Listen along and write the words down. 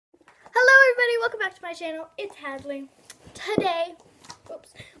welcome back to my channel. It's Hadley. Today,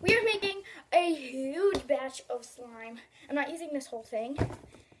 we are making a huge batch of slime. I'm not using this whole thing.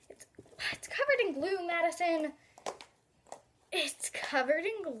 It's covered in glue, Madison. It's covered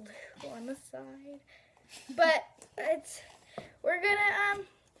in glue on the side. But we're gonna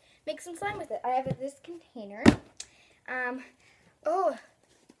make some slime with it. I have this container.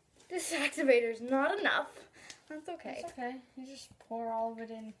 This activator is not enough. That's okay. It's okay. You just pour all of it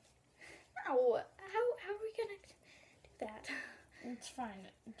in. No. How are we gonna do that? It's fine.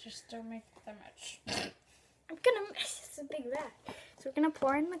 Just don't make that much. It's a big vat. So we're gonna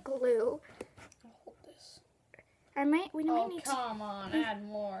pour in the glue. I'll hold this. We might need come on, add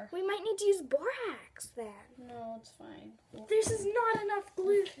more. We might need to use borax then. No, it's fine. This is not enough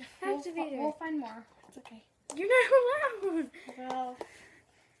glue activator. We'll find more. It's okay. You're not allowed. Well,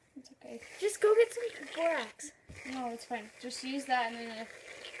 it's okay. Just go get some borax. No, it's fine. Just use that and then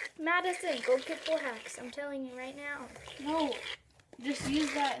Madison, go get borax. I'm telling you right now. No, just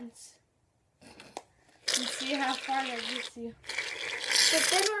use that and see how far that gets you. But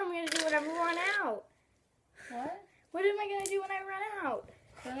then what am I going to do when I run out? What? What am I going to do when I run out?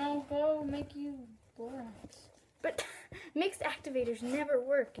 Then I'll go make you borax. But mixed activators never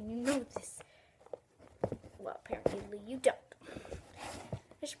work, and you know this. Well, apparently you don't.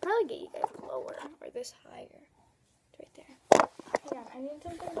 I should probably get you guys lower, or this higher. It's right there. Hang on, I need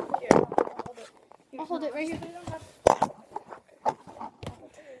something to put here. I'll hold it. I'll hold it right here.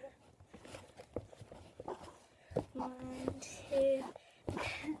 One, two.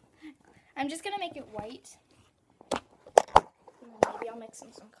 I'm just gonna make it white. Maybe I'll mix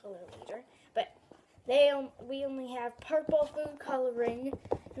in some color later. But we only have purple food coloring.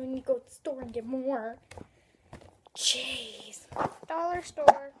 And we need to go to the store and get more. Jeez. Dollar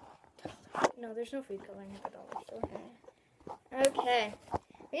store. No, there's no food coloring at the dollar store. Okay.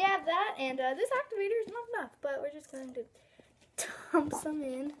 We have that, and this activator is not enough, but we're just going to dump some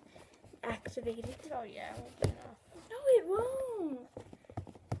in. Activate it. Oh yeah, it won't be enough. No, it won't.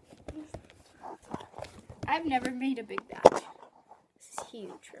 I've never made a big batch. This is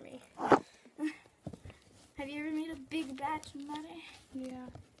huge for me. Have you ever made a big batch, Maddie? Yeah.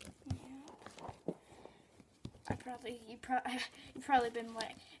 You've probably been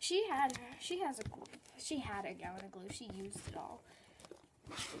like, she had a gallon of glue. She used it all.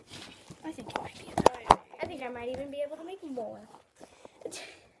 I think it might be enough. I think I might even be able to make more.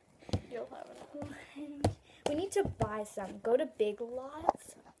 You'll have enough. We need to buy some. Go to Big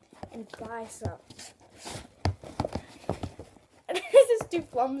Lots and buy some. This is too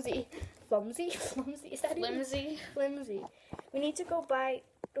flimsy. Flimsy? Is that Flimsy? Flimsy. We need to go to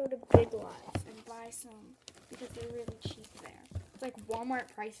Big Lots and buy some because they're really cheap there. It's like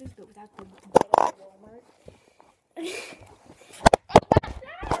Walmart prices, but without the ghetto Walmart.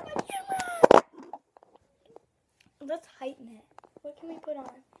 Let's heighten it. What can we put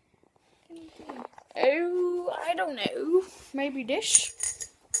on? Oh, I don't know. Maybe dish?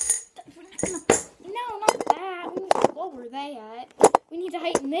 No, not that. We need to lower that. We need to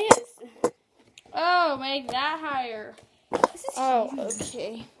heighten this. Oh, make that higher. This is huge.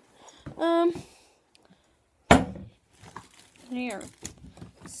 Okay. Here.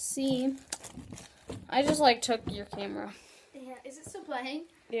 See. I just took your camera. Yeah, is it still playing?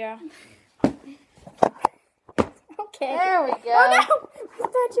 Yeah. Okay. There we go. Oh no! My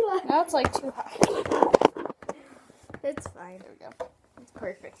spatula. Now it's too high. It's fine. There we go. It's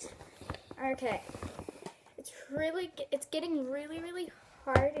perfect. Okay. It's getting really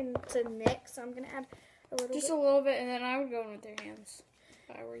hard and to mix, so I'm gonna add a little Just bit. a little bit, and then I would go in with your hands.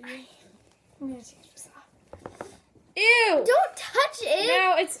 If I were you. I'm gonna take this off. Ew! Don't touch it!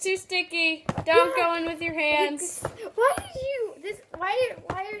 No, it's too sticky. Don't go in with your hands. Why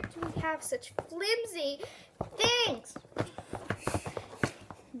do we have such flimsy things?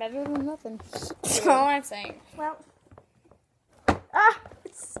 Better than nothing. That's all I'm saying. Well,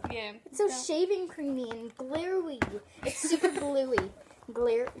 it's so shaving creamy and glary. It's super gluey.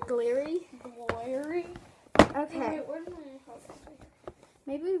 Glary? Glary? Okay. Where's my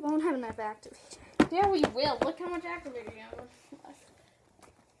Maybe we won't have enough activator. Yeah, we will. Look how much activator you have.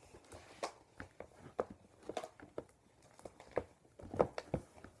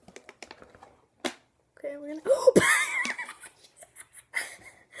 Okay, we're gonna.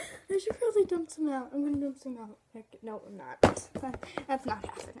 I should probably dump some out. I'm gonna dump some out. No, I'm not. That's not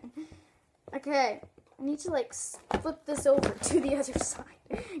happening. Okay, I need to flip this over to the other side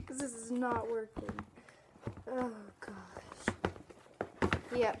because this is not working. Oh gosh.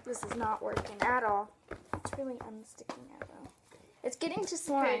 Yep, this is not working at all. It's really unsticking out though. It's getting to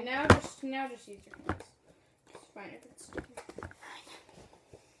slime. Okay, now just use your hands. It's fine if it's sticky.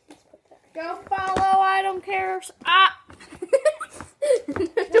 Let's put that Go follow, I don't care. Ah!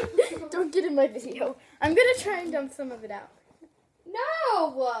 Don't get in my video. I'm gonna try and dump some of it out.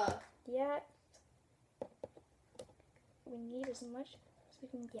 No! Yeah. We need as much as we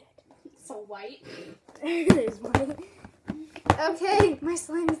can get. So white. There's one. Okay, my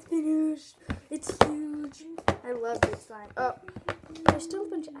slime is finished. It's huge. I love this slime. Oh, there's still a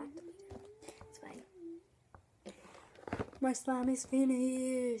bunch of activators. It's fine. My slime is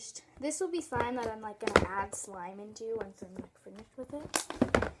finished. This will be slime that I'm like gonna add slime into once I'm like finished with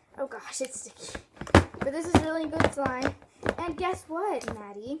it. Oh gosh, it's sticky. But this is really good slime. And guess what,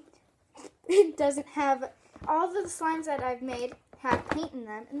 Maddie? It doesn't have all the slimes that I've made have paint in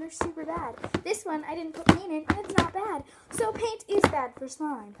them, and they're super bad. This one, I didn't put paint in, and it's not bad. So paint is bad for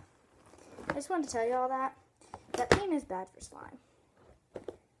slime. I just wanted to tell you all that. That paint is bad for slime.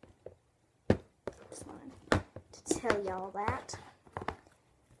 Just wanted to tell y'all that.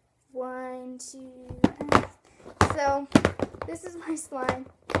 1, 2, so this is my slime.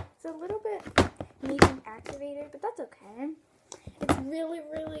 It's a little bit medium activated, but that's okay. It's really,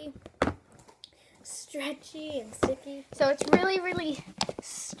 really stretchy and sticky. So it's really, really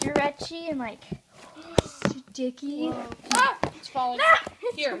stretchy and like sticky. Ah! It's falling.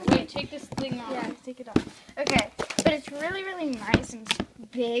 Here, wait, take this thing off. Yeah, take it off. Okay, but it's really, really nice and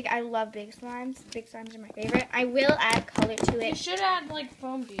big. I love big slimes. Big slimes are my favorite. I will add color to it. You should add like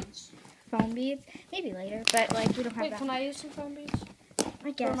foam beads. Foam beads, maybe later, but like we don't have Wait, that. can I use some foam beads?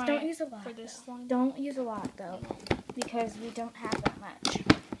 I guess. Don't use a lot. For this slime? Don't use a lot though, because we don't have that much.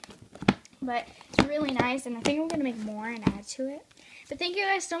 But it's really nice, and I think I'm going to make more and add to it. But thank you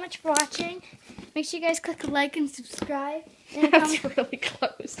guys so much for watching. Make sure you guys click like and subscribe. And That's really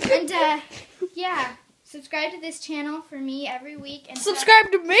close. And yeah, subscribe to this channel for me every week. And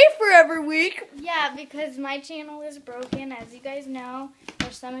subscribe to me for every week. Yeah, because my channel is broken, as you guys know, or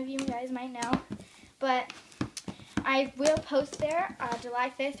some of you guys might know. But I will post there.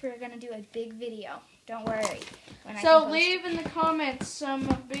 July 5th, we're going to do a big video. Don't worry. So leave in the comments some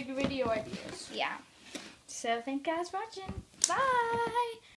big video ideas. Yeah. So thank you guys for watching. Bye.